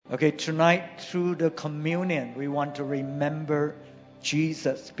Okay, tonight through the communion, we want to remember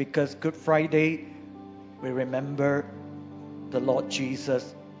Jesus because Good Friday, we remember the Lord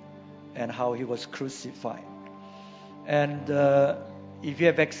Jesus and how he was crucified. And if you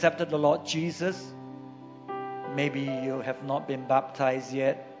have accepted the Lord Jesus, maybe you have not been baptized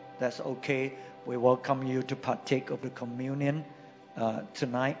yet, that's okay. We welcome you to partake of the communion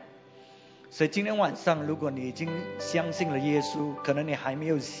tonight. 所以今天晚上，如果你已经相信了耶稣，可能你还没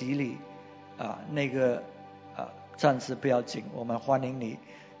有洗礼暂时不要紧，我们欢迎你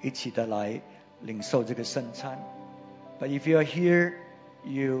一起的来领受这个圣餐。But if you are here,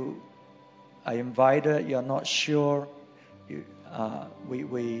 you are invited, you are not sure,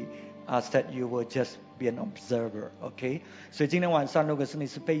 we ask that you will just be an observer, okay? 所以今天晚上，如果是你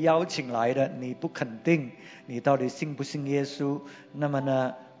是被邀请来的，你不肯定你到底信不信耶稣，那么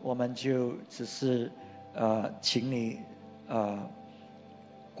呢，我们就只是请你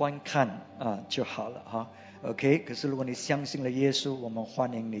观看就好了哈 ，OK？ 可是如果你相信了耶稣，我们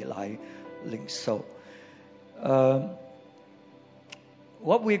欢迎你来领受。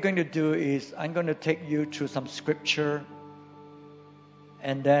What we're going to do is I'm going to take you through some scripture,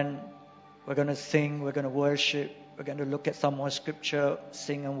 and then we're going to sing, we're going to worship, we're going to look at some more scripture,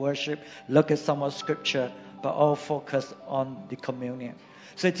 sing and worship, look at some more scripture, but all focus on the communion.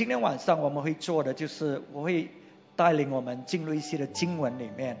 所以今天晚上我们会做的就是我会带领我们进入一些的经文里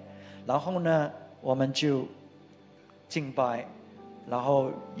面，然后呢我们就敬拜，然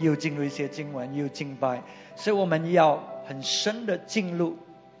后又进入一些经文又敬拜，所以我们要很深的进入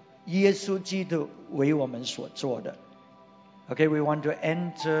耶稣基督为我们所做的。Okay, we want to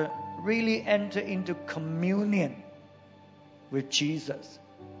really enter into communion with Jesus.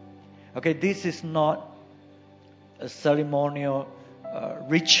 Okay, this is not a ceremonial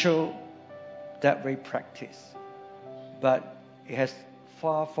ritual that we practice, but it has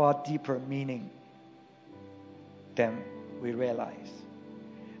far, far deeper meaning than we realize.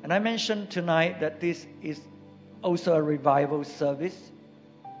 And I mentioned tonight that this is also a revival service.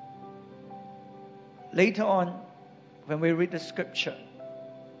 Later on, when we read the scripture,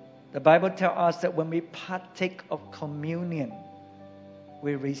 the Bible tells us that when we partake of communion,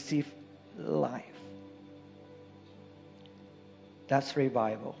 we receive life. That's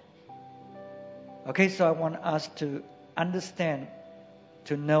revival. Okay, so I want us to understand,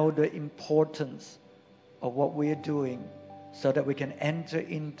 to know the importance of what we are doing so that we can enter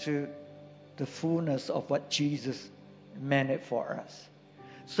into the fullness of what Jesus meant it for us.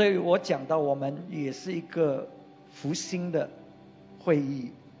 所以我讲到我们也是一个复兴的会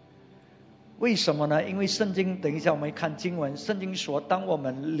议。为什么呢？因为圣经，等一下我们看经文，圣经说当我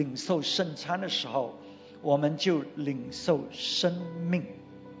们领受圣餐的时候，我们就领受生命。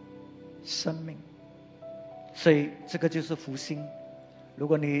所以这个就是复兴。如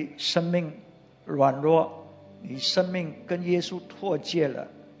果你生命软弱，你生命跟耶稣脱节了，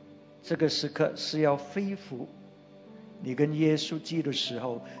这个时刻是要恢复你跟耶稣基督的时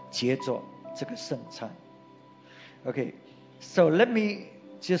候接着这个圣餐。Okay, so let me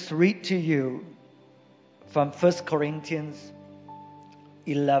just read to you from 1 Corinthians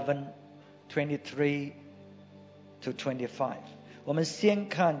 11:23 to 25. 我们先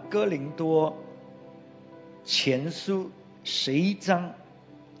看哥林多前书11章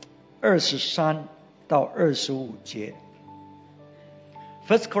23到25节。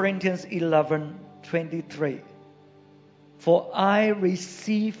1 Corinthians 11:23. For I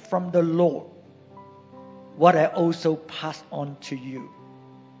received from the Lord what I also passed on to you.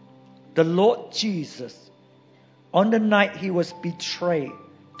 The Lord Jesus, on the night he was betrayed,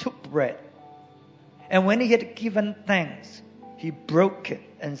 took bread. And when he had given thanks, he broke it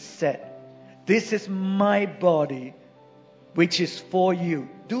and said, This is my body, which is for you.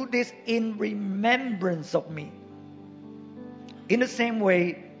 Do this in remembrance of me. In the same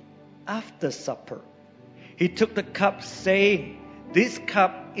way, after supper, he took the cup, saying, This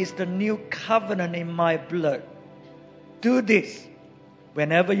cup is the new covenant in my blood. Do this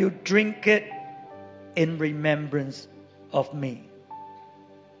whenever you drink it in remembrance of me.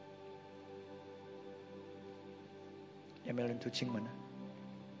 有没有人读经文呢？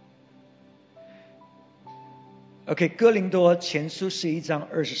 OK， 哥林多前书11章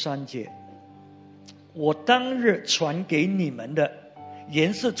23节，我当日传给你们的，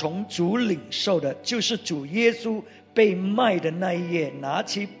原是从主领受的，就是主耶稣被卖的那一夜，拿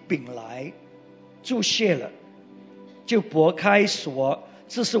起饼来，祝谢了，就擘开说，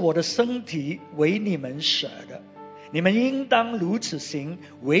这是我的身体，为你们舍的，你们应当如此行，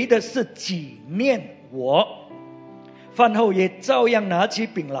为的是纪念我。饭后也照样拿起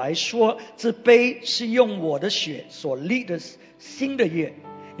饼来说，这杯是用我的血所立的新的约，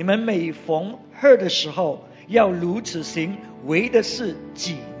你们每逢喝的时候，要如此行，为的是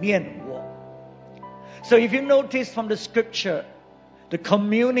纪念我。So if you notice from the scripture, the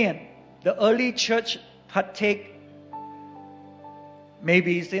communion, the early church partake,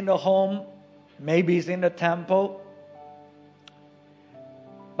 maybe it's in the home, maybe it's in the temple,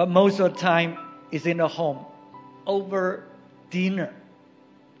 but most of the time it's in the home, over dinner.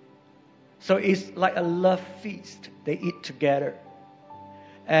 So it's like a love feast. They eat together.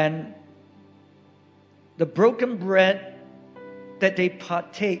 And the broken bread that they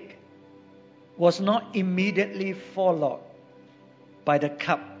partake was not immediately followed by the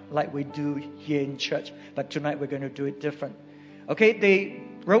cup like we do here in church. But tonight we're going to do it different. Okay, they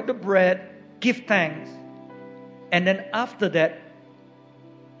broke the bread, give thanks, and then after that,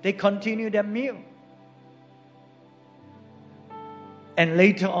 they continue their meal. And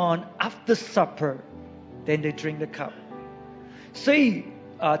later on, after supper, then they drink the cup. 所以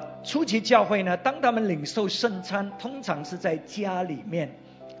初期教会呢，当他们领受圣餐，通常是在家里面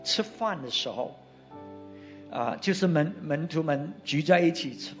吃饭的时候，就是门徒们聚在一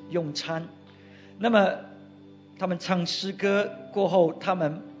起用餐。那么他们唱诗歌过后，他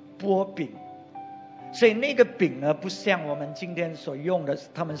们剥饼。所以那个饼呢，不像我们今天所用的，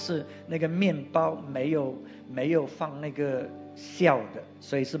他们是那个面包，没有放那个酵的，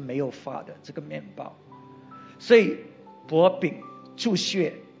所以是没有发的这个面包。所以剥饼祝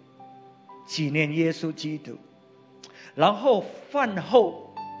谢，纪念耶稣基督。然后饭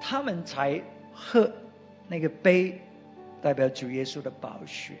后他们才喝那个杯，代表主耶稣的宝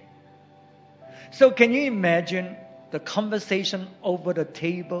血。So can you imagine the conversation over the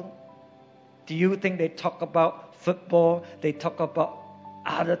table? Do you think they talk about football? They talk about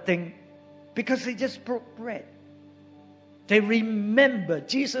other things? Because they just broke bread. They remember.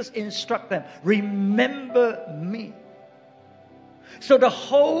 Jesus instructed them, remember me. So the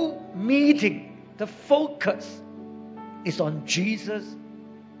whole meeting, the focus is on Jesus.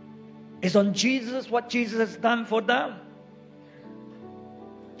 It's on Jesus, what Jesus has done for them.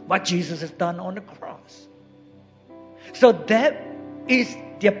 What Jesus has done on the cross. So that is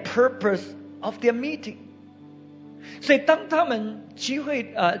the purpose of their meeting. 所以当他们聚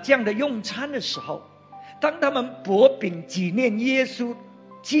会这样的用餐的时候，当他们擘饼纪念耶稣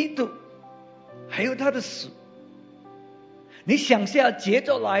基督还有他的死，你想下接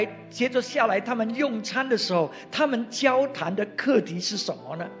着下来他们用餐的时候，他们交谈的课题是什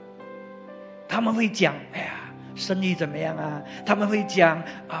么呢？他们会讲生意怎么样啊？他们会讲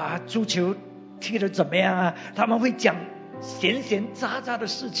足球踢得怎么样啊？他们会讲闲闲杂杂的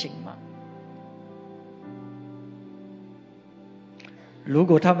事情吗？如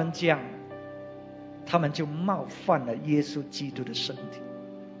果他们这样，他们就冒犯了耶稣基督的身体。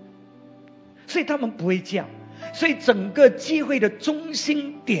所以他们不会这样。所以整个聚会的中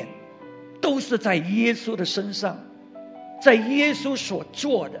心点都是在耶稣的身上，在耶稣所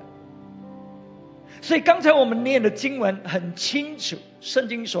做的。所以刚才我们念的经文很清楚，圣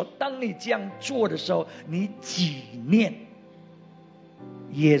经说当你这样做的时候，你纪念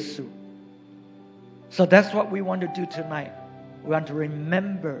耶稣。 So that's what we want to do tonight. We want to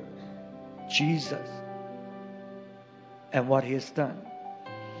remember Jesus and what he has done.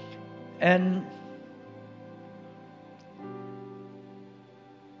 And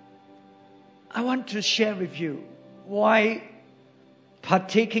I want to share with you why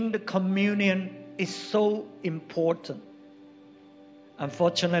partaking the communion is so important.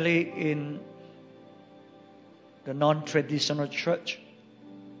 Unfortunately, in the non-traditional church,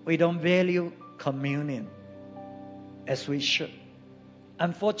 we don't value communion as we should.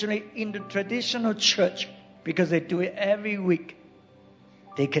 Unfortunately, in the traditional church, because they do it every week,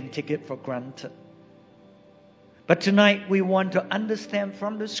 they can take it for granted. But tonight we want to understand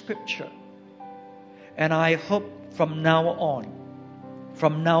from the scripture. And I hope from now on,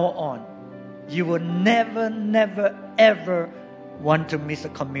 you will never, ever want to miss a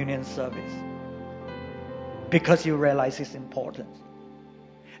communion service. Because you realize its importance.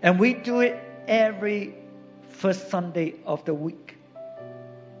 And we do it every first Sunday of the week.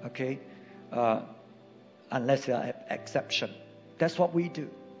 Okay? Unless there are exceptions. That's what we do.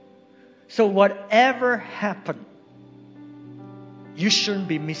 So whatever happened, you shouldn't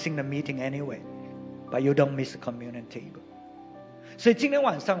be missing the meeting anyway. But you don't miss the communion table. 所以今天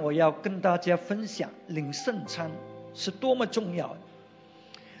晚上我要跟大家分享领圣餐是多么重要的。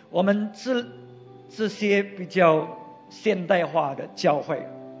我们这些比较现代化的教会，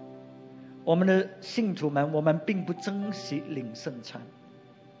我们的信徒们，我们并不珍惜领圣餐。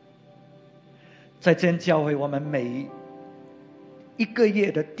在这间教会，我们每一个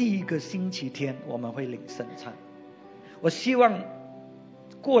月的第一个星期天，我们会领圣餐。我希望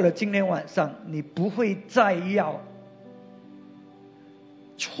过了今天晚上，你不会再要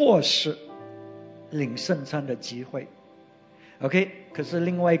错失领圣餐的机会。OK， 可是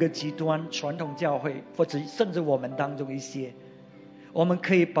另外一个极端，传统教会或者甚至我们当中一些，我们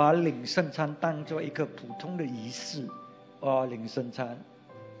可以把领圣餐当作一个普通的仪式。领圣餐。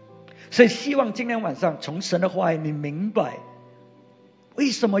所以希望今天晚上从神的话语你明白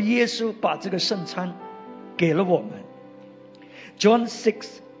为什么耶稣把这个圣餐给了我们。John 6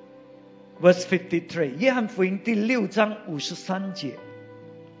 verse 53， 约翰福音第6章53节。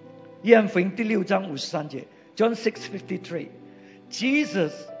约翰福音第6章53节 John 6:53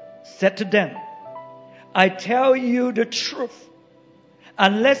 Jesus said to them, I tell you the truth,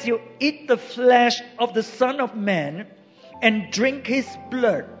 unless you eat the flesh of the Son of Man and drink his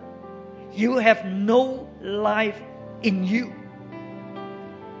blood, you have no life in you.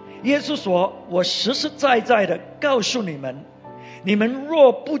 耶稣说，我实实在在的告诉你们，你们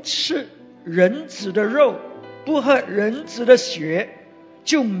若不吃人子的肉，不喝人子的血，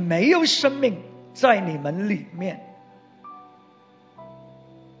就没有生命在你们里面。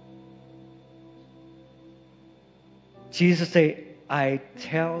Jesus said, I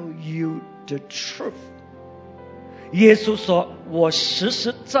tell you the truth. 耶稣说，我实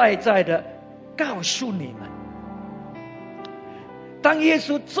实在在的告诉你们。当耶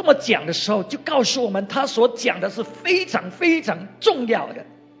稣这么讲的时候，就告诉我们他所讲的是非常非常重要的，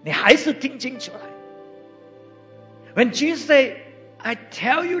你还是听清楚来。When Jesus say, I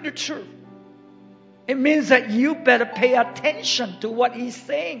tell you the truth, it means that you better pay attention to what he's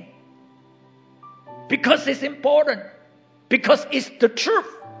saying. Because it's important. Because it's the truth.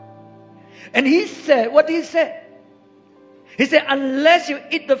 And he said, what did he say? He said, unless you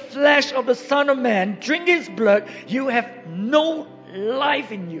eat the flesh of the Son of Man, drink his blood, you have no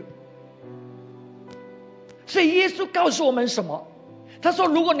life in you. 所以耶稣告诉我们什么？他说，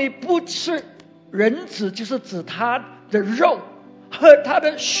如果你不吃人子，就是指他的肉，喝他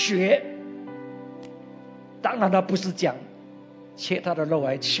的血。当然他不是讲切他的肉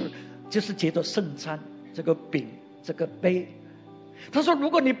来吃，就是接着圣餐，这个饼，这个杯。他说，如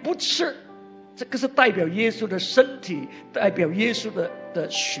果你不吃，这个是代表耶稣的身体，代表耶稣的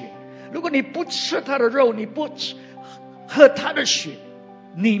血。如果你不吃他的肉，你不喝他的血，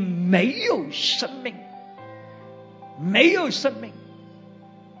你没有生命，没有生命。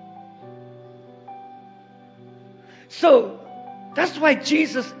So that's why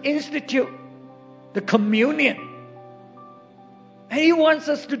Jesus instituted the communion. And he wants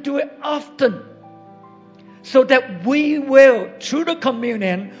us to do it often, so that we will, through the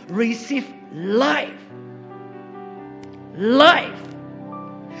communion, receive life. Life.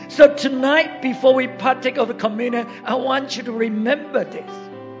 So tonight, before we partake of the communion, I want you to remember this.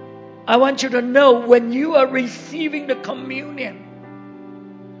 I want you to know when you are receiving the communion,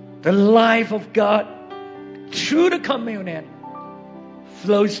 the life of God through the communion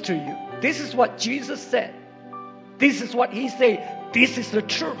flows to you. This is what Jesus said. This is what he said. This is the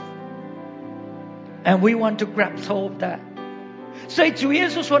truth. And we want to grab hold of that. 所以主耶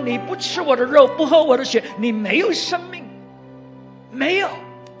稣说，你不吃我的肉，不喝我的血，你没有生命，没有。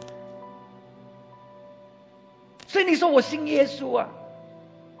所以你说我信耶稣啊，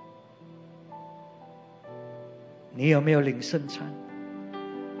你有没有领圣餐？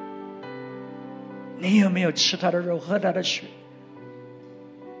你有没有吃他的肉，喝他的血？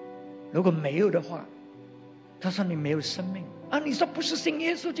如果没有的话，他说你没有生命啊！你说不是信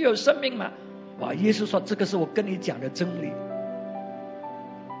耶稣就有生命吗？哇！耶稣说这个是我跟你讲的真理。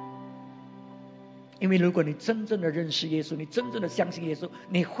因为如果你真正的认识耶稣，你真正的相信耶稣，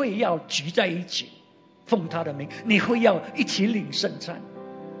你会要聚在一起奉他的名，你会要一起领圣餐，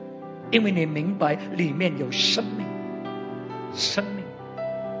因为你明白里面有生命，生命。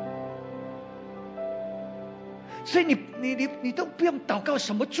所以你都不用祷告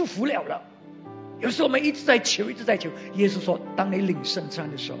什么祝福了。有时候我们一直在求，一直在求。耶稣说，当你领圣餐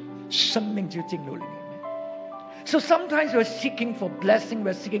的时候，生命就进入里面。So sometimes we're seeking for blessing,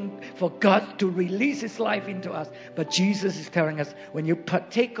 we're seeking for God to release his life into us. But Jesus is telling us, when you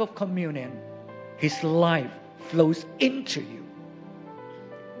partake of communion, his life flows into you.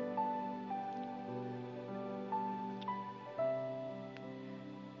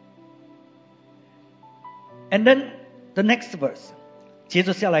 And then the next verse, 接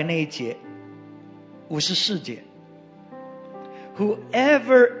着下来那一节54节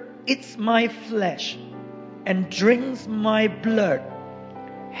Whoever eats my flesh and drinks my blood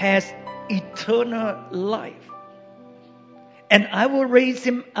has eternal life, and I will raise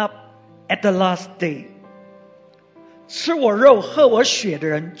him up at the last day. 吃我肉喝我血的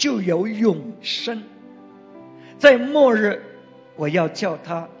人就有永生，在末日我要叫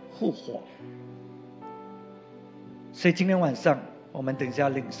他复活。所以今天晚上我们等一下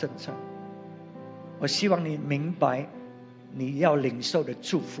领圣餐，我希望你明白你要领受的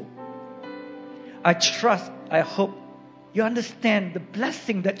祝福。I trust, I hope you understand the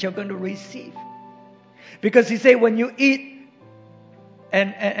blessing that you're going to receive. Because he said when you eat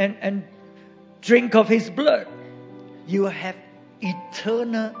and drink of his blood, you have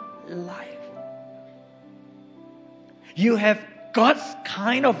eternal life. You have God's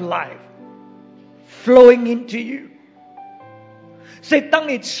kind of life flowing into you. 所以当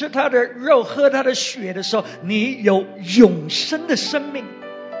你吃他的肉喝他的血的时候，你有永生的生命，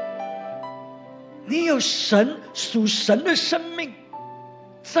你有属神的生命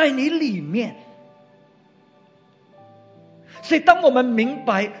在你里面。所以当我们明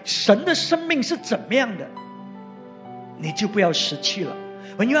白神的生命是怎么样的，你就不要失去了。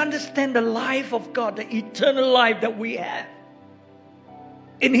When you understand the life of God, the eternal life that we have,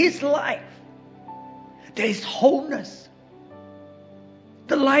 in His life, there is wholeness.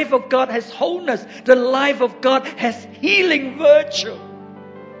 The life of God has wholeness. The life of God has healing virtue.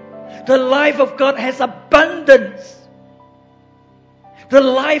 The life of God has abundance. The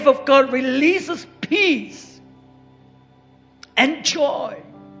life of God releases peace and joy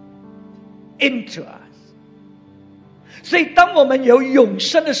into us. 所以当我们有永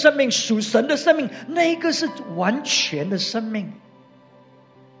生的生命，属神的生命，那一个是完全的生命，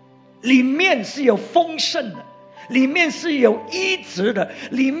里面是有丰盛的，里面是有医治的，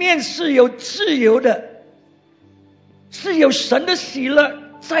里面是有自由的，是有神的喜乐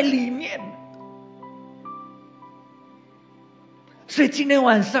在里面。所以今天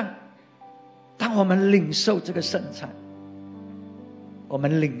晚上当我们领受这个圣餐，我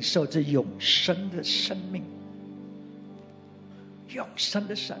们领受这永生的生命，永生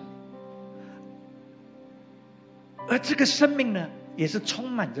的生命。而这个生命呢，也是充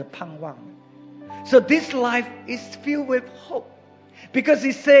满着盼望的。So this life is filled with hope. Because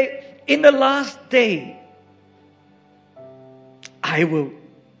he said, in the last day, I will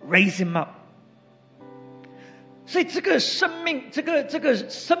raise him up. 所以这个生命，这个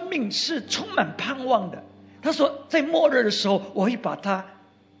生命是充满盼望的。他说，在末日的时候，我会把它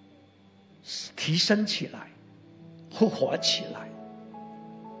提升起来，复活起来。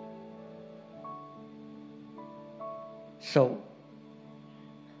So,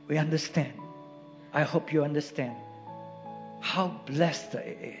 we understand. I hope you understand how blessed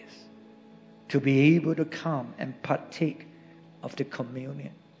it is to be able to come and partake of the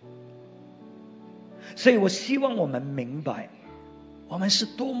communion. 所以我希望我们明白，我们是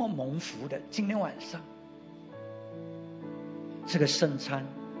多么蒙福的。今天晚上，这个圣餐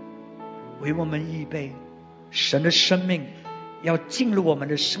为我们预备，神的生命要进入我们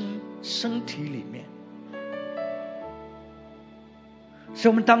的身体里面。所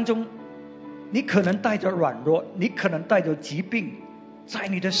以我们当中，你可能带着软弱，你可能带着疾病在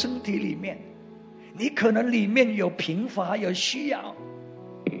你的身体里面，你可能里面有贫乏，有需要。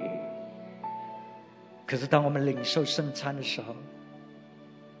可是当我们领受圣餐的时候，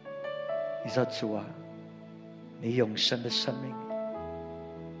你说主啊，你永生的生命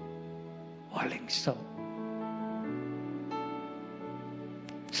我领受。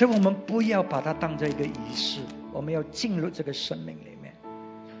所以我们不要把它当作一个仪式，我们要进入这个生命里面。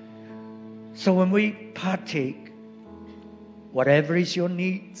So when we partake, whatever is your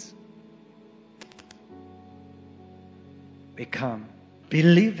needs, we come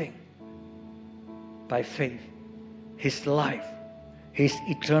believing by faith, His life, His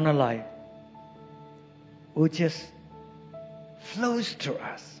eternal life will just flows to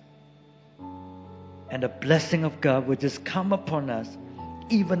us. And the blessing of God will just come upon us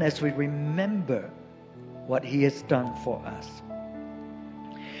even as we remember what He has done for us.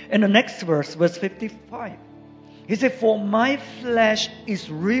 In the next verse, verse 55, He said, for my flesh is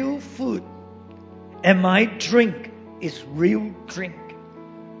real food, and my drink is real drink.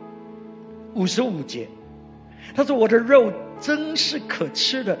 55节，他说我的肉真是可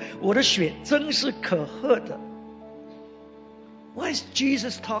吃的，我的血真是可喝的。What is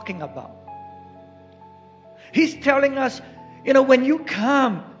Jesus talking about? He's telling us, when you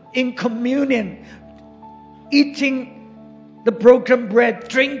come in communion, eating the broken bread,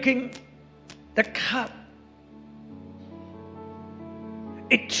 drinking the cup,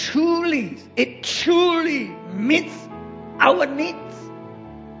 it truly meets our needs.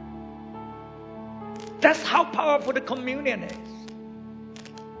 That's how powerful the communion is.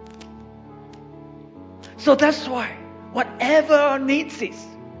 So that's why whatever our needs is,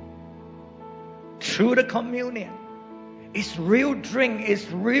 through the communion, it's real drink, it's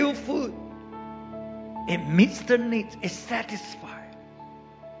real food. It meets the needs. It satisfies.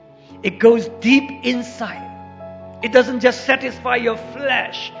 It goes deep inside. It doesn't just satisfy your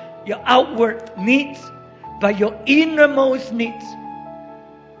flesh, your outward needs, but your innermost needs.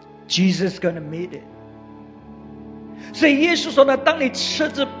 Jesus is going to meet it. 所以耶稣说呢，当你吃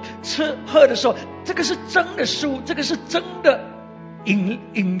喝的时候，这个是真的食物，这个是真的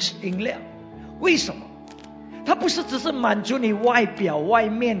饮料。为什么？它不是只是满足你外表外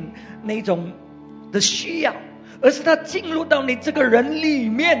面那种的需要，而是它进入到你这个人里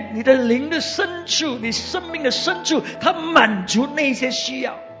面，你的灵的深处，你生命的深处，它满足那些需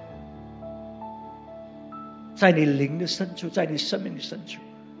要，在你灵的深处，在你生命的深处。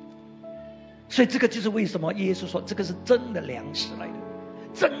所以这个就是为什么耶稣说这个是真的粮食来的，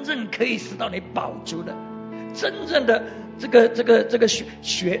真正可以使到你饱足的，真正的这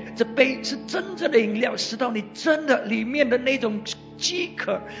杯是真正的饮料，使到你真的里面的那种饥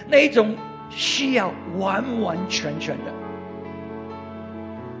渴，那一种需要完完全全的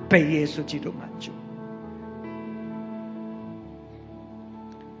被耶稣基督满足。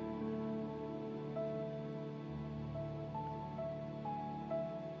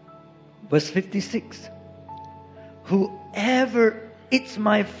Verse 56, Whoever eats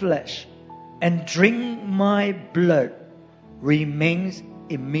my flesh and drink my blood remains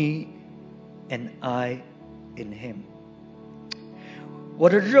in me and I in him. 我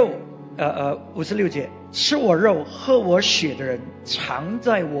的肉56节，吃我肉喝我血的人藏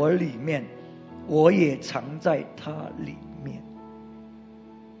在我里面，我也藏在他里面。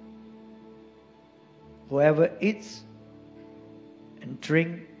 Whoever eats and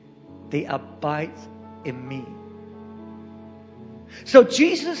drink, they abide in me. So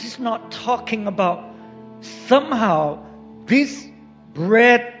Jesus is not talking about somehow this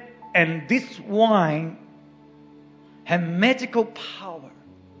bread and this wine have magical power.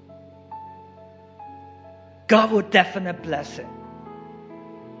 God will definitely bless it.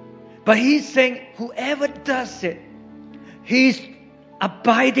 But he's saying whoever does it, he's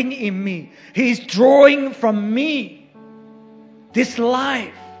abiding in me. He's drawing from me this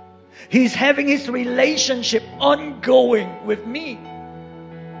life. He's having his relationship ongoing with me.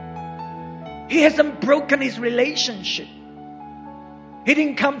 He hasn't broken his relationship. He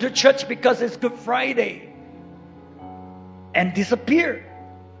didn't come to church because it's Good Friday and disappear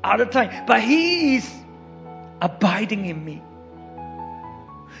all the time. But he is abiding in me.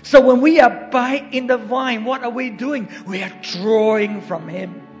 So when we abide in the vine, what are we doing? We are drawing from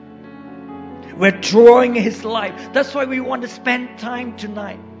him. We're drawing his life. That's why we want to spend time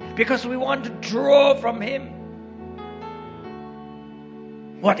tonight. Because we want to draw from him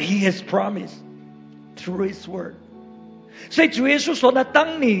what he has promised through his word. 所以主耶稣说呢，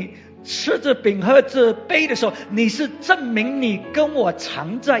当你吃着饼喝着杯的时候，你是证明你跟我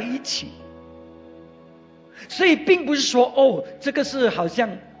常在一起。所以并不是说这个是好像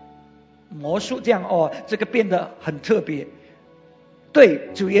魔术这样这个变得很特别。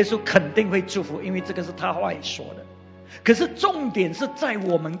对，主耶稣肯定会祝福，因为这个是他话语说的。可是重点是在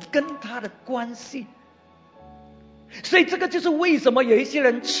我们跟他的关系。所以这个就是为什么有一些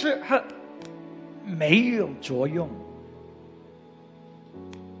人吃喝没有作用。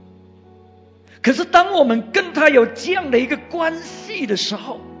可是当我们跟他有这样的一个关系的时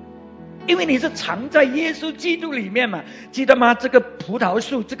候，因为你是藏在耶稣基督里面嘛，记得吗？这个葡萄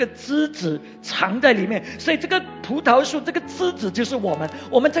树这个枝子藏在里面，所以这个葡萄树这个枝子就是我们。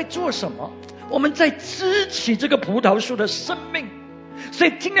我们在做什么？我们在支起这个葡萄树的生命。所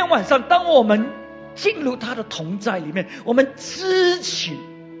以今天晚上当我们进入他的同在里面，我们支起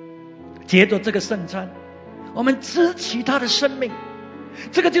接着这个圣餐，我们支起他的生命。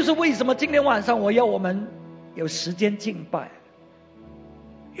这个就是为什么今天晚上我要我们有时间敬拜，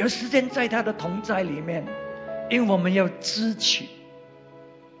有时间在他的同在里面，因为我们要支起。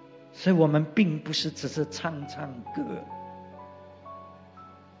所以我们并不是只是唱歌，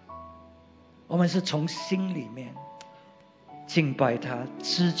我们是从心里面敬拜他，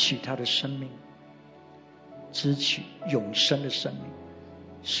支取他的生命，支取永生的生命，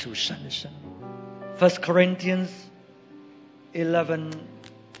属神的生命。 1 Corinthians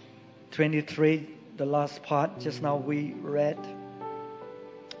 11:23, the last part just now we read.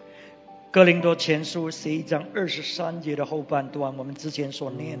 哥林多前书11章23节的后半段，我们之前所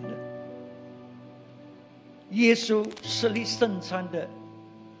念的，耶稣设立圣餐的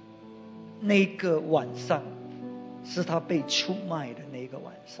那个晚上，是他被出卖的那个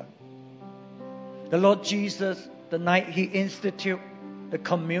晚上。 The Lord Jesus, the night he instituted the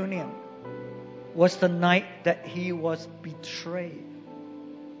communion, was the night that he was betrayed.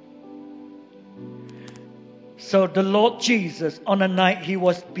 So the Lord Jesus, on the night he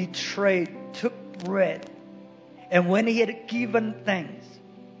was betrayed, took bread, and when he had given thanks,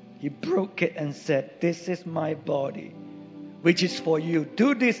 he broke it and said, "This is my body, which is for you.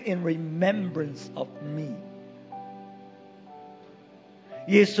 Do this in remembrance of me."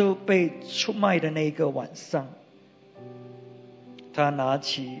 耶稣被出卖的那个晚上，他拿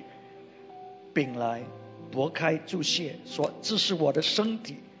起饼来，拨开注谢，说：“这是我的身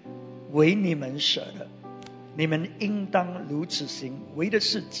体，为你们舍的，你们应当如此行，为的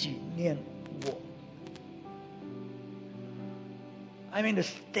是纪念我。” I mean, the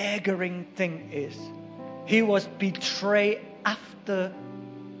staggering thing is, he was betrayed after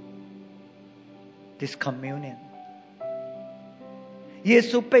this communion. 耶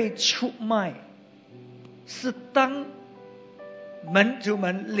稣被出卖，是当门徒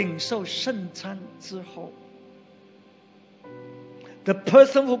们领受圣餐之后。The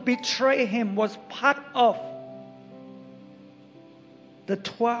person who betrayed him was part of the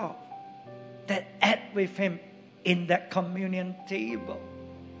 12 that ate with him in that communion table.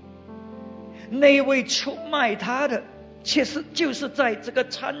 那位出卖他的，就是在这个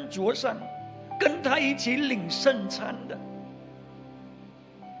餐桌上跟他一起领圣餐的。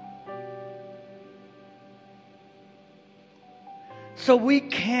So we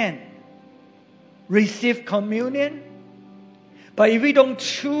can receive communion, but if we don't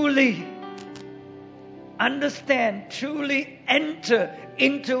truly understand, truly enter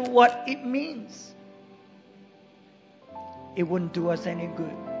into what it means, it wouldn't do us any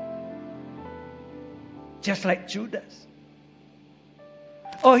good. Just like Judas.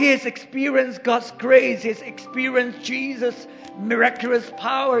 Oh, he has experienced God's grace. He has experienced Jesus' miraculous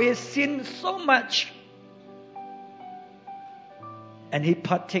power. He has seen so much. And he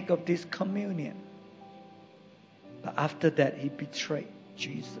partake of this communion. But after that, he betrayed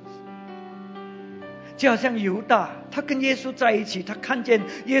Jesus. 就好像犹大，他跟耶稣在一起，他看见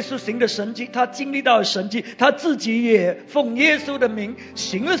耶稣行的神迹，他经历到的神迹，他自己也奉耶稣的名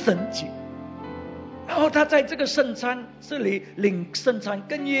行了神迹。然后他在这个圣餐这里领圣餐，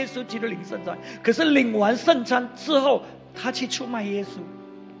跟耶稣基督领圣餐。可是领完圣餐之后，他去出卖耶稣。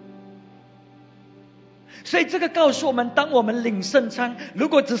所以这个告诉我们，当我们领圣餐，如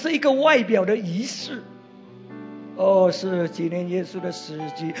果只是一个外表的仪式，是纪念耶稣的死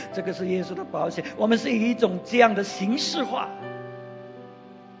迹，这个是耶稣的宝血，我们是以一种这样的形式化，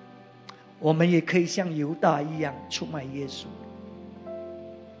我们也可以像犹大一样出卖耶稣。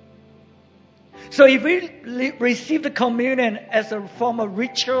So if we receive the communion as a form of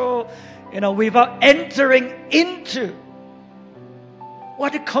ritual, without entering into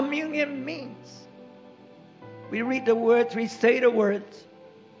what the communion means, we read the words, we say the words,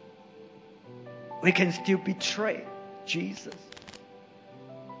 we can still betray Jesus.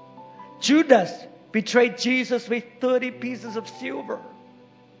 Judas betrayed Jesus with 30 pieces of silver.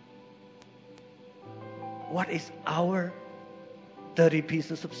 What is our 30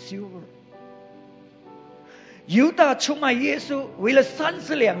 pieces of silver? 犹大出卖耶稣为了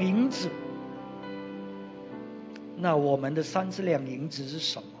30两银子。那我们的30两银子是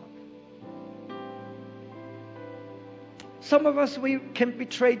什么？ Some of us, we can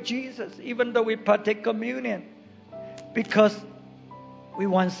betray Jesus even though we partake communion because we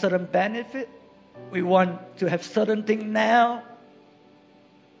want certain benefit, we want to have certain thing now.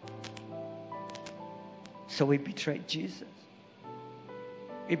 So we betray Jesus.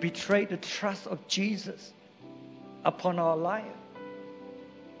 We betray the trust of Jesus upon our life.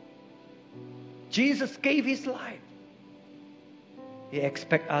 Jesus gave his life. He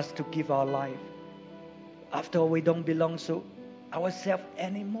expects us to give our life. After all, we don't belong to ourselves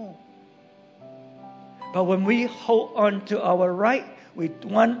anymore. But when we hold on to our right, we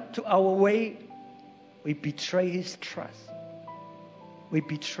want to our way, we betray his trust. We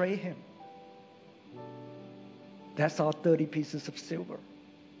betray him. That's our 30 pieces of silver.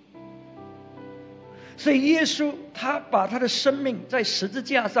 所以耶稣他把他的生命在十字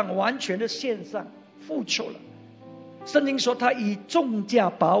架上完全的献上，付出了。圣经说他以重价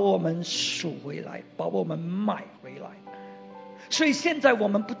把我们赎回来，把我们买回来。所以现在我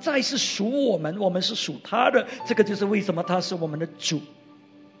们不再是属我们，我们是属他的。这个就是为什么他是我们的主。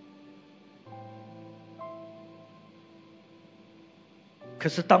可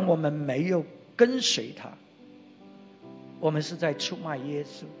是当我们没有跟随他，我们是在出卖耶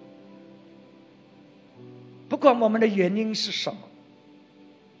稣。不管我们的原因是什么，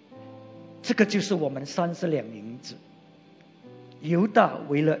这个就是我们30两银子。犹大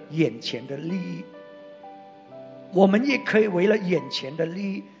为了眼前的利益，我们也可以为了眼前的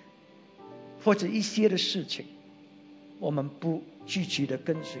利益或者一些的事情，我们不积极的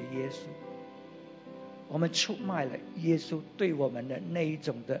跟随耶稣，我们出卖了耶稣对我们的那一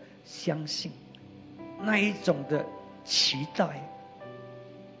种的相信，那一种的期待。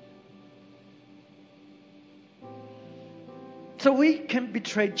So we can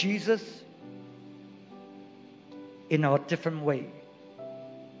betray Jesus in our different way,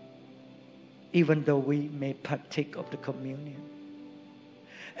 even though we may partake of the communion.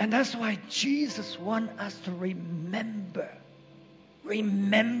 And that's why Jesus wants us to remember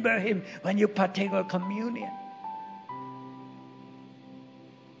Him when you partake of communion.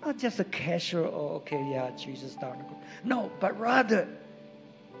 Not just a casual, oh, okay, yeah, Jesus down the cross. No, but rather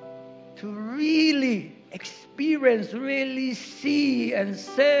to really experience, really see and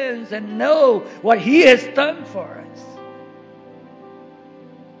sense and know what He has done for us.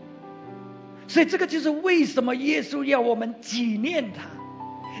 所以这个就是为什么耶稣要我们纪念他。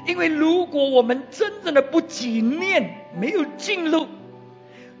因为如果我们真正的不纪念，没有进入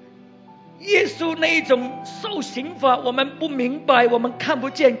耶稣那一种受刑罚，我们不明白，我们看不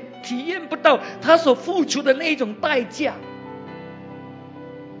见，体验不到他所付出的那一种代价，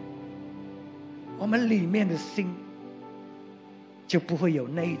我们里面的心就不会有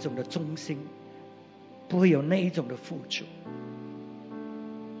那一种的忠心，不会有那一种的付出。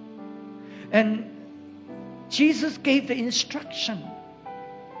And Jesus gave the instruction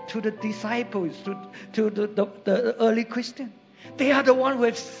to the disciples, to the early Christian. They are the ones who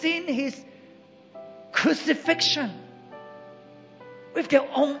have seen His crucifixion with their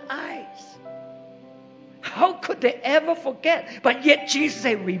own eyes. How could they ever forget? But yet Jesus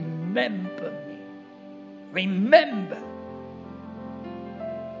said, remember me. Remember.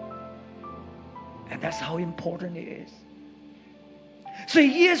 And that's how important it is. 所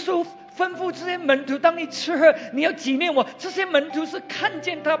以耶稣吩咐这些门徒，当你吃喝，你要纪念我。这些门徒是看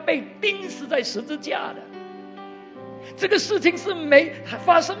见他被钉死在十字架的，这个事情是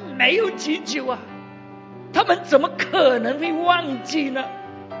发生没有几久啊，他们怎么可能会忘记呢？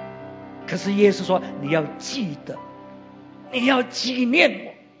可是耶稣说，你要记得，你要纪念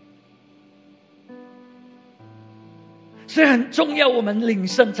我。所以很重要，我们领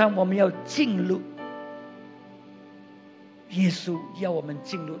圣餐，我们要进入耶稣要我们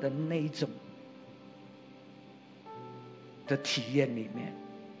进入的那一种的体验里面，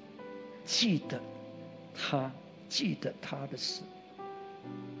记得他的事。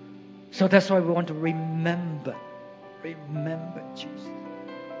So that's why we want to remember Jesus.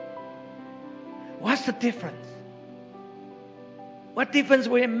 What's the difference? What difference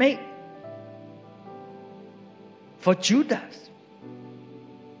will it make for Judas?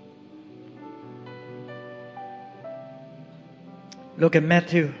 Look at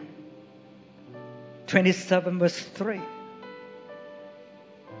Matthew 27 verse 3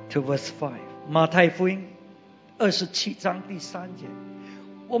 to verse 5. 马太福音27章第3节。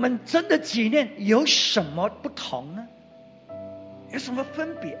我们真的纪念有什么不同呢？有什么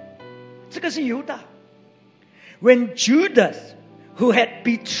分别？这个是犹大。When Judas, who had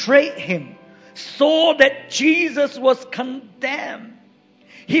betrayed him, saw that Jesus was condemned,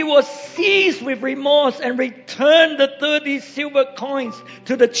 he was seized with remorse and returned the 30 silver coins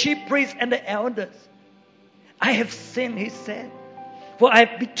to the chief priests and the elders. I have sinned, he said, for I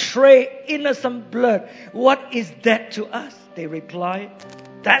have betrayed innocent blood. What is that to us? They replied.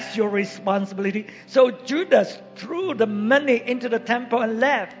 That's your responsibility. So Judas threw the money into the temple and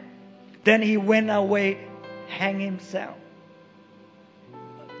left. Then he went away, hanged himself.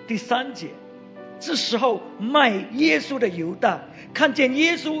 第3节，这时候卖耶稣的犹大看见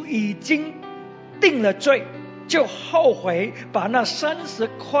耶稣已经定了罪，就后悔，把那30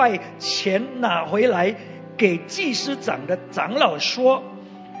块钱拿回来给祭司长的长老说，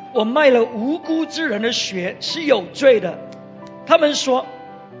我卖了无辜之人的血是有罪的。他们说，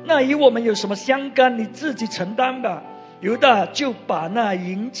那与我们有什么相干？你自己承担吧。犹大就把那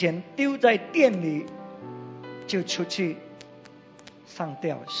银钱丢在店里，就出去上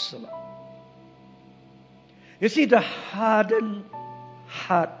吊死了。You see the hardened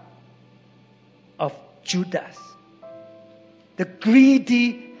heart of Judas, the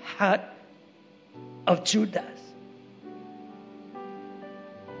greedy heart of Judas,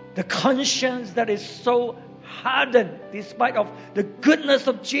 the conscience that is so hardened despite of the goodness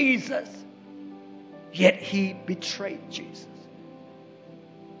of Jesus, yet he betrayed Jesus.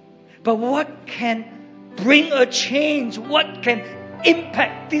 But what can bring a change? What can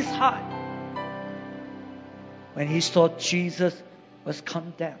impact this heart? When he saw Jesus was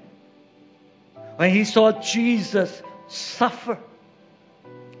condemned, when he saw Jesus suffer,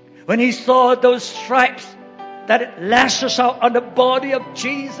 when he saw those stripes that lashes out on the body of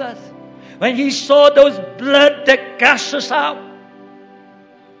Jesus, when he saw those blood that gushes out,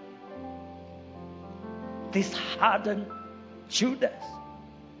 this hardened Judas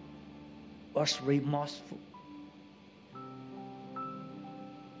was remorseful.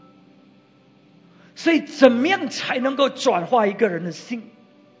 所以怎么样才能够转化一个人的心？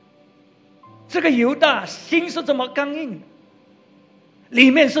这个犹大心是这么刚硬的，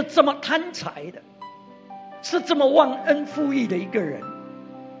里面是这么贪财的，是这么忘恩负义的一个人。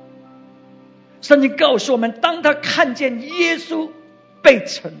圣经告诉我们，当他看见耶稣被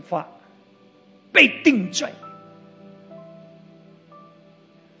惩罚、被定罪，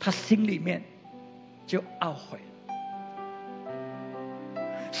他心里面就懊悔了。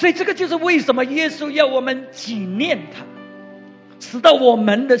所以这个就是为什么耶稣要我们纪念他，使到我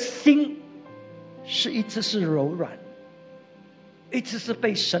们的心是一直是柔软，一直是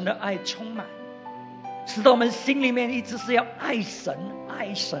被神的爱充满，使到我们心里面一直是要爱神，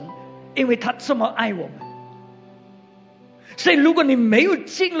爱神，因为他这么爱我们。所以如果你没有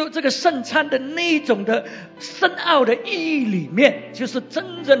进入这个圣餐的那一种的深奥的意义里面，就是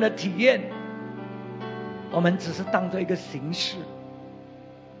真正的体验，我们只是当作一个形式，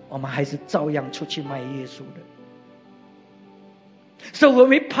我们还是照样出去卖耶稣的。So when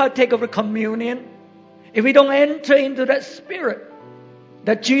we partake of the communion, if we don't enter into that spirit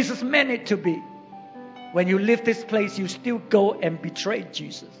that Jesus meant it to be, when you leave this place, you still go and betray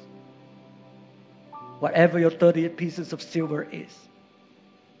Jesus. Whatever your 30 pieces of silver is.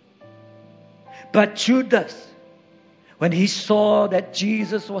 But Judas, when he saw that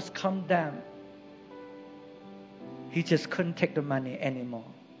Jesus was come down, he just couldn't take the money anymore.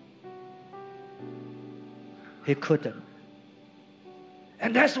 He couldn't.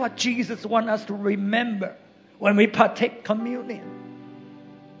 And that's what Jesus wants us to remember when we partake communion.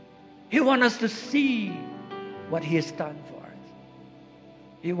 He wants us to see what he has done for us.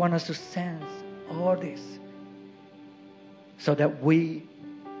 He wants us to sense all this so that we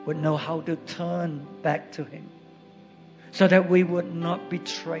would know how to turn back to him, so that we would not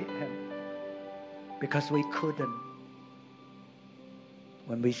betray him, because we couldn't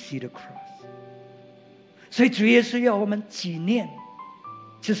when we see the cross. 所以主耶稣要我们纪念，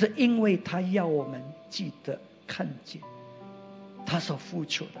就是因为他要我们记得看见他所付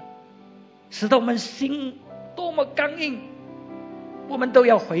出的，使得我们心多么刚硬，我们都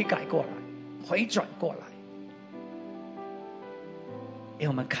要悔改过来，回转过来，因为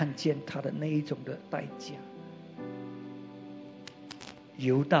我们看见他的那一种的代价。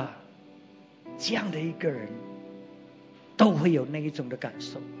犹大这样的一个人都会有那一种的感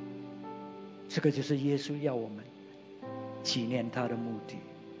受，这个就是耶稣要我们纪念他的目的。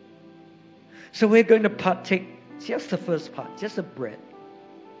So we're going to partake just the first part, just the bread.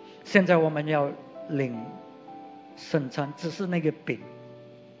 现在我们要领圣餐，只是那个饼。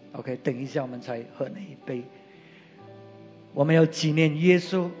OK， 等一下我们才喝那一杯。我们要纪念耶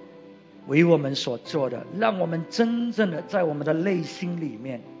稣为我们所做的，让我们真正的在我们的内心里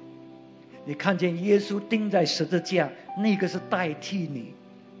面，你看见耶稣钉在十字架，那个是代替你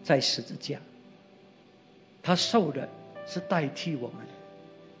在十字架，他受的是代替我们。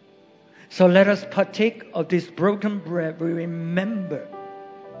So let us partake of this broken bread. We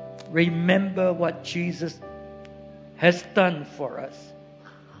remember what Jesus has done for us.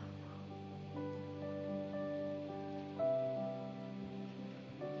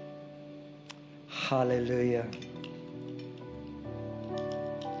 Hallelujah.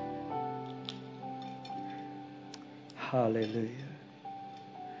 Hallelujah.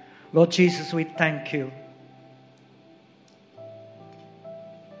 Lord Jesus, we thank you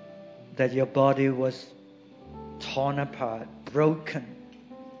that your body was torn apart, broken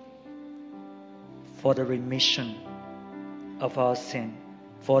for the remission of our sin,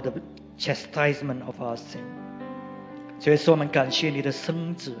 for the chastisement of our sin. 所以说我们感谢你的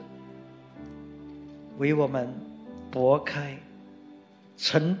生子为我们拨开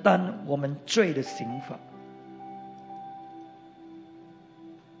承担我们罪的刑罚。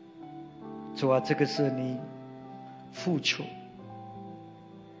主啊，这个是你付出，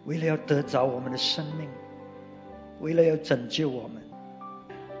为了要得着我们的生命，为了要拯救我们。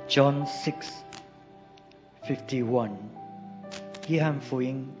John 6:51， 约翰福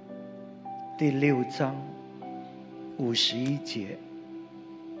音第6章51节。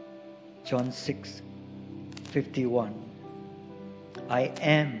John 6:51， I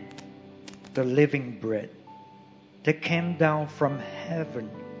am the living bread that came down from heaven.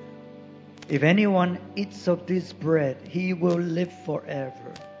 If anyone eats of this bread, he will live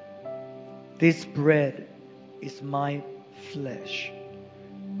forever. This bread is my flesh,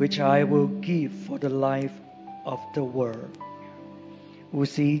 which I will give for the life of the world.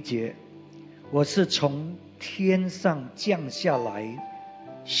 51节，我是从天上降下来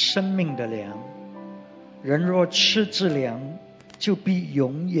生命的粮，人若吃这粮，就必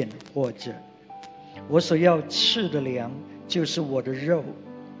永远活着。我所要吃的粮，就是我的肉，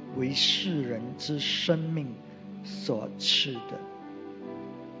为世人之生命所吃的。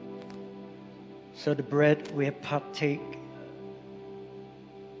So the bread we partake,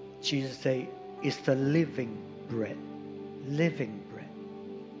 Jesus said, is the living bread. Living bread.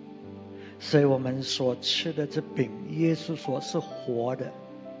 所以我们所吃的这饼，耶稣说是活的，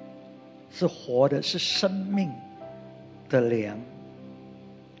是活的，是生命的粮。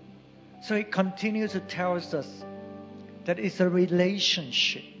So it continues to tell us that it's a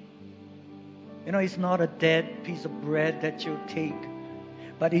relationship. You know, it's not a dead piece of bread that you take,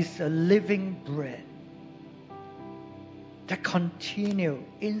 but it's a living bread that continue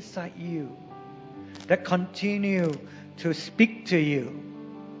inside you, that continue to speak to you,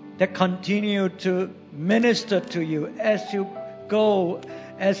 that continue to minister to you as you go,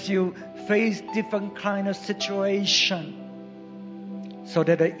 as you face different kind of situation, so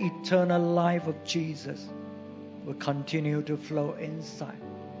that the eternal life of Jesus will continue to flow inside.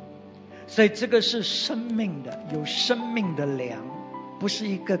 所以这个是生命的，有生命的粮，不是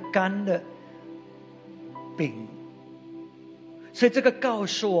一个干的饼。所以这个告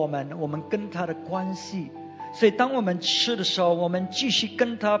诉我们，我们跟他的关系。所以当我们吃的时候，我们继续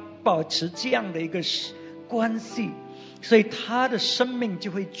跟他保持这样的一个关系，所以他的生命就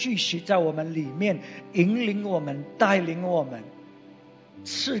会继续在我们里面引领我们，带领我们，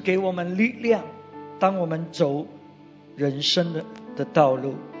赐给我们力量，当我们走人生的道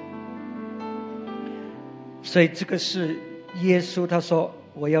路。所以这个是耶稣他说，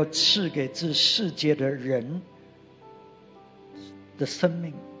我要赐给这世界的人的生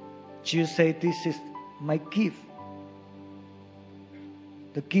命。 Jesus said, this is my gift,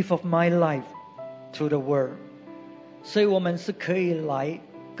 the gift of my life to the world. 所以我们是可以来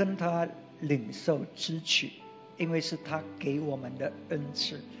跟他领受支取，因为是他给我们的恩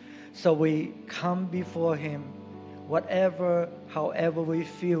赐。 So we come before him, however we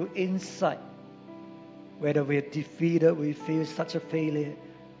feel inside, whether we're defeated, we feel such a failure.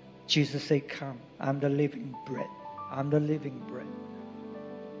 Jesus said, come, I'm the living bread. I'm the living bread.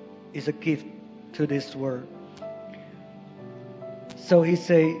 It's a gift to this world. So he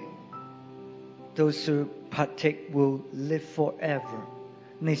said, those who partake will live forever.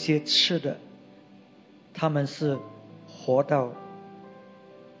 那些吃的，他们是活到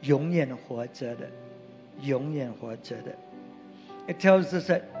永远活着的，永远活着的。It tells us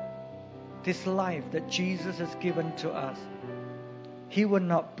that this life that Jesus has given to us, he will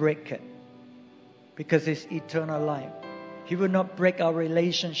not break it because it's eternal life. He will not break our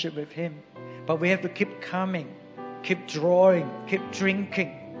relationship with him. But we have to keep coming, keep drawing, keep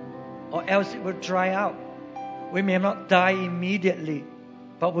drinking, or else it will dry out. We may not die immediately,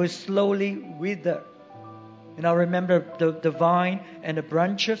 but we'll slowly wither. You know, remember the vine and the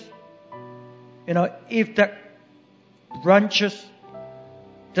branches? You know, if the branches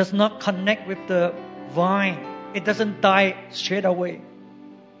does not connect with the vine, it doesn't die straight away.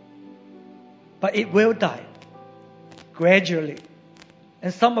 But it will die gradually.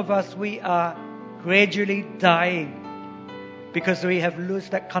 And some of us, we are gradually dying because we have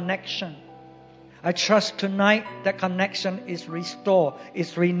lost that connection. I trust tonight that connection is restored,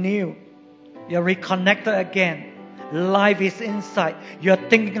 is renewed. You're reconnected again. Life is inside. You're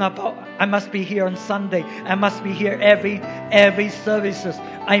thinking about, I must be here on Sunday. I must be here every services.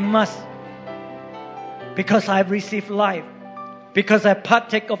 I must. Because I've received life. Because I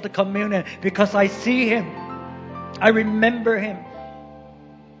partake of the communion. Because I see him. I remember him.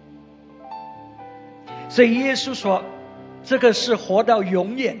 所以耶稣说，这个是活到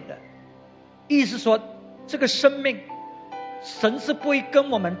永远的。意思说，这个生命，神是不会跟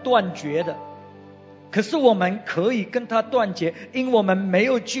我们断绝的。可是我们可以跟他断绝，因为我们没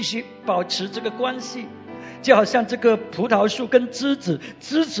有继续保持这个关系。就好像这个葡萄树跟枝子，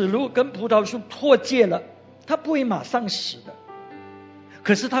枝子如果跟葡萄树脱节了，它不会马上死的，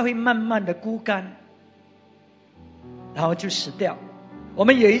可是它会慢慢的枯干，然后就死掉。我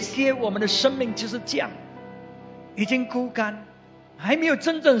们有一些我们的生命就是这样，已经枯干，还没有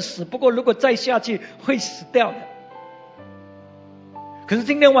真正死，不过如果再下去会死掉的。可是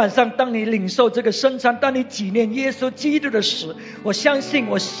今天晚上当你领受这个圣餐，当你纪念耶稣基督的死，我相信，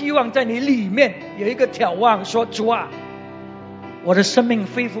我希望在你里面有一个眺望，说主啊，我的生命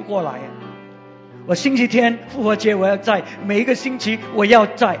恢复过来，我星期天复活节我要在，每一个星期我要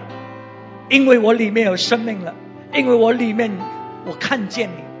在，因为我里面有生命了，因为我里面我看见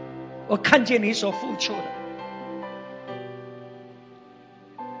你，我看见你所付出的，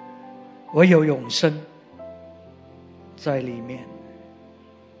我有永生在里面。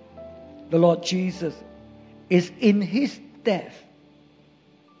The Lord Jesus is in his death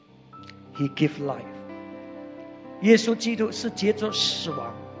He gives life. 耶稣基督是借着死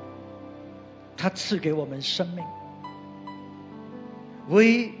亡，他赐给我们生命。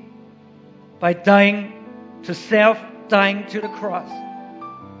We, by dying to self, dying to the cross,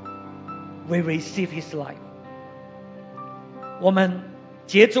 we receive His life. 我们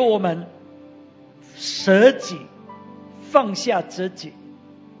借着我们舍己，放下自己，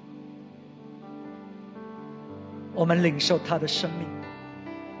我们领受他的生命。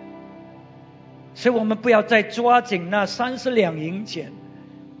所以我们不要再抓紧那30两银钱，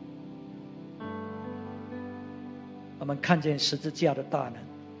我们看见十字架的大能，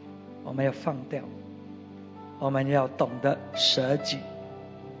我们要放掉，我们要懂得舍己，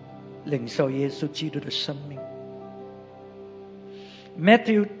领受耶稣基督的生命。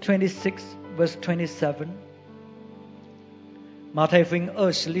Matthew 26 verse 27， 马太福音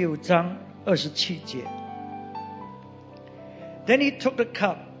26章27节。Then he took the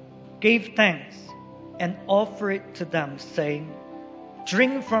cup, gave thanks, and offered it to them, saying,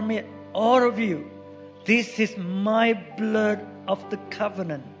 Drink from it, all of you. This is my blood of the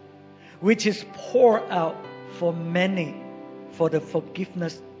covenant, which is poured out for many for the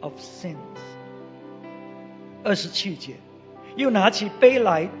forgiveness of sins. 27节，又拿起杯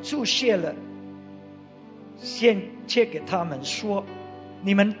来注谢了，献给他们说：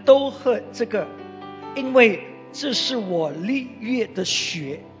你们都喝这个，因为这是我立约的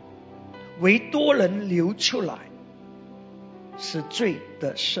血，为多人流出来，使罪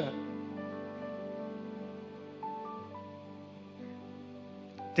得赦。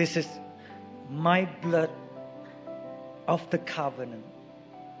This is my blood of the covenant.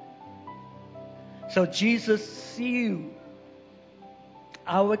 So Jesus sealed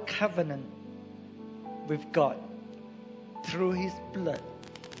our covenant with God through His blood.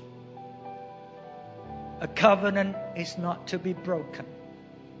 A covenant is not to be broken.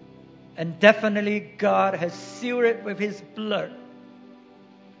 And definitely God has sealed it with His blood,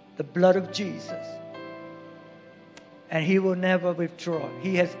 the blood of Jesus. And He will never withdraw.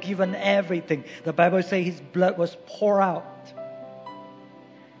 He has given everything. The Bible says His blood was poured out.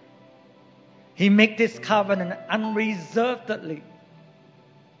 He made this covenant unreservedly.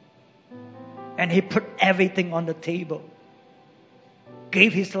 And He put everything on the table.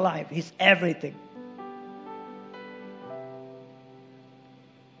 Gave His life, His everything.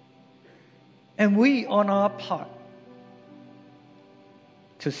 And we, on our part,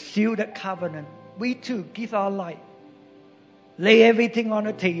 to seal that covenant, we too give our life. Lay everything on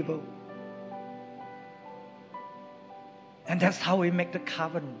the table. And that's how we make the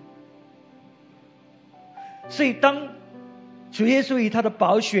covenant. 所以当主耶稣以他的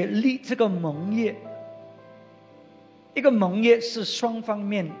宝血立这个盟约，一个盟约是双方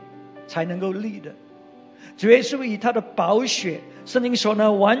面才能够立的。主耶稣以他的宝血，圣经说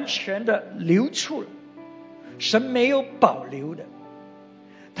呢，完全的流出了，神没有保留的。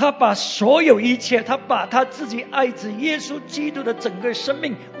他把所有一切，他把他自己爱子耶稣基督的整个生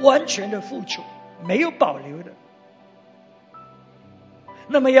命完全的付出，没有保留的。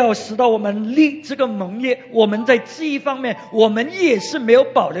那么要使到我们立这个盟约，我们在这一方面我们也是没有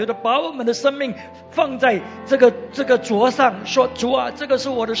保留的，把我们的生命放在这个桌上，说主啊，这个是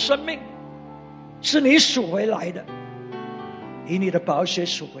我的生命，是你赎回来的，以你的宝血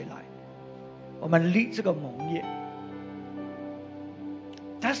赎回来，我们立这个盟约。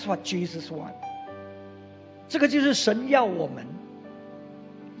That's what Jesus wants. 这个就是神要我们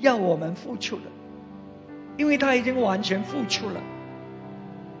付出的，因为他已经完全付出了，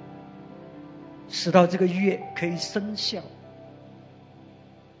使到这个约可以生效。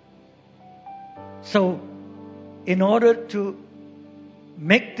So, in order to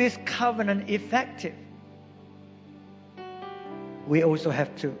make this covenant effective, we also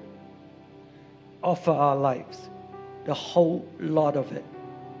have to offer our lives, the whole lot of it,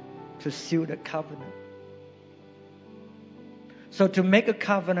 to seal the covenant. So to make a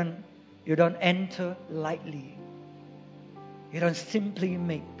covenant, you don't enter lightly. You don't simply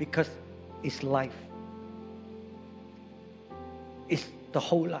make, because it's life. It's the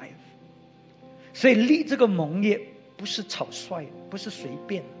whole life. 所以立这个盟约不是草率，不是随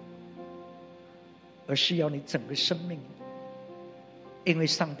便，而是要你整个生命，因为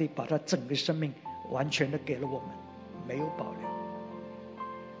上帝把他整个生命完全的给了我们，没有保留。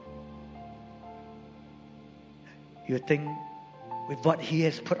You think with what He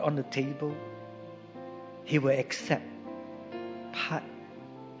has put on the table, He will accept part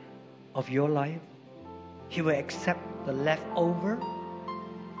of your life? He will accept the leftover,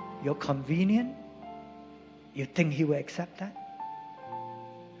 your convenience? You think He will accept that?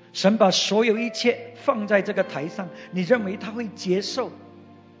 神把所有一切放在这个台上，你认为他会接受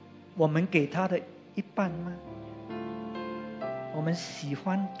我们给他的一半吗？我们喜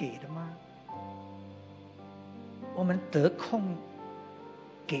欢给的吗？我们得空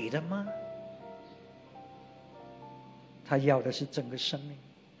给的吗？他要的是整个生命。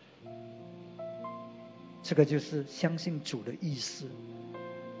这个就是相信主的意思。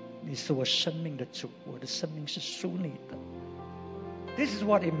你是我生命的主，我的生命是属你的。This is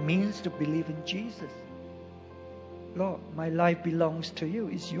what it means to believe in Jesus. Lord, my life belongs to you,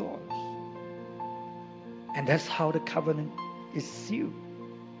 it's yours. And that's how the covenant is sealed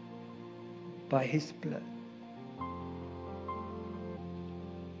by His blood.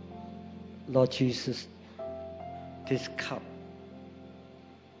 Lord Jesus, this cup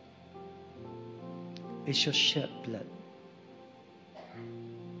is your shed blood.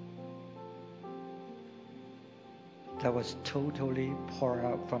 That was totally poured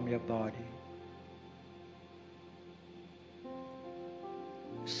out from your body.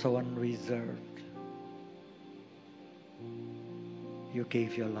 So unreserved. You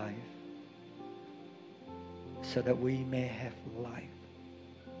gave your life so that we may have life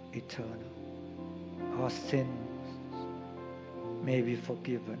eternal. Our sins may be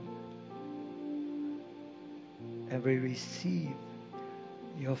forgiven. And we receive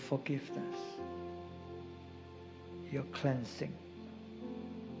your forgiveness, your cleansing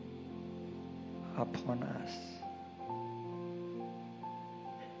upon us.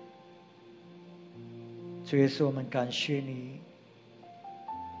 主耶稣，我们感谢你，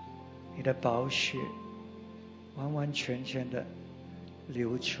你的宝血完完全全的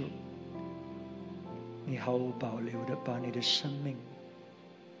流出，你毫无保留的把你的生命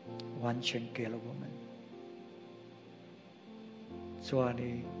完全给了我们。主啊，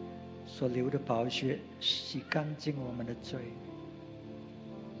你所流的宝血洗干净我们的罪，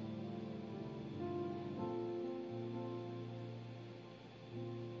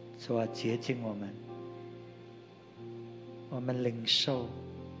主啊，洁净我们，我们领受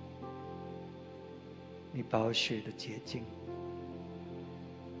你宝血的洁净。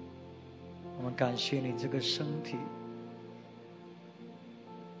我们感谢你这个身体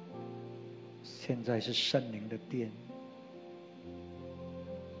现在是圣灵的殿，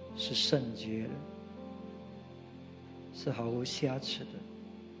是圣洁的，是毫无瑕疵的。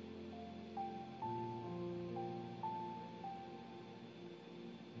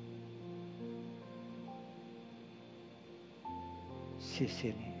谢谢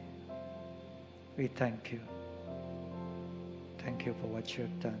你 We thank you. Thank you for what you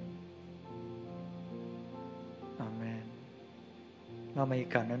have done. Amen. 那么以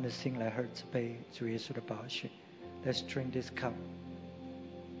感恩的心来喝这杯主耶稣的宝血。Let's drink this cup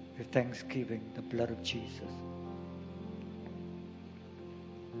with thanksgiving, the blood of Jesus.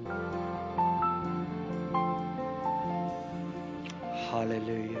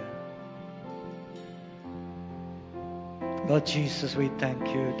 Hallelujah. Lord Jesus, we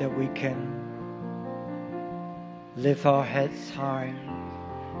thank you that we can lift our heads high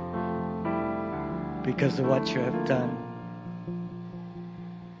because of what you have done.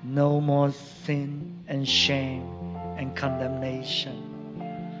 No more sin and shame and condemnation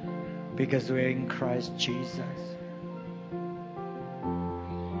because we're in Christ Jesus.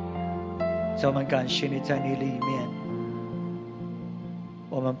 主，我们感谢你在你里面，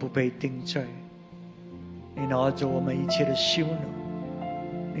我们不被定罪。你拿走我们一切的羞辱，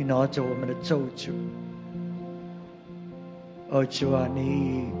你拿走我们的咒诅。哦，主啊，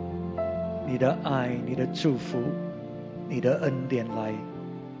你的爱，你的祝福，你的恩典来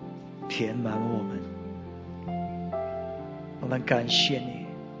填满我们。我们感谢你，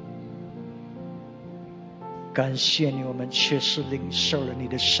感谢你，我们确实领受了你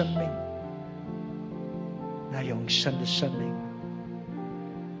的生命，那永生的生命。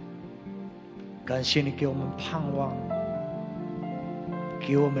感谢你给我们盼望，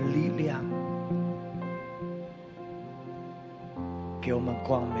给我们力量，给我们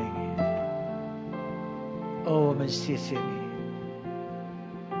光明。哦，我们谢谢你。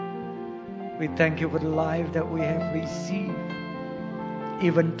We thank you for the life that we have received,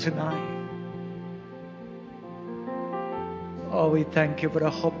 even tonight. Oh, we thank you for the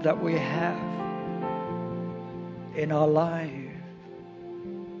hope that we have in our life.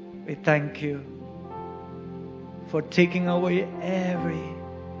 We thank you for taking away every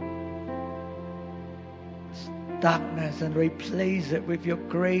darkness and replace it with your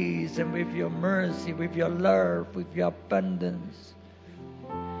grace and with your mercy, with your love, with your abundance.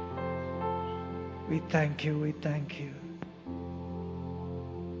 We thank you, we thank you.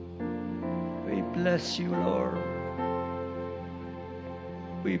 We bless you, Lord.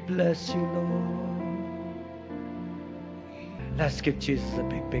 We bless you, Lord. Let's give Jesus a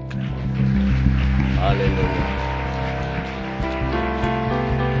big, big clap. Hallelujah.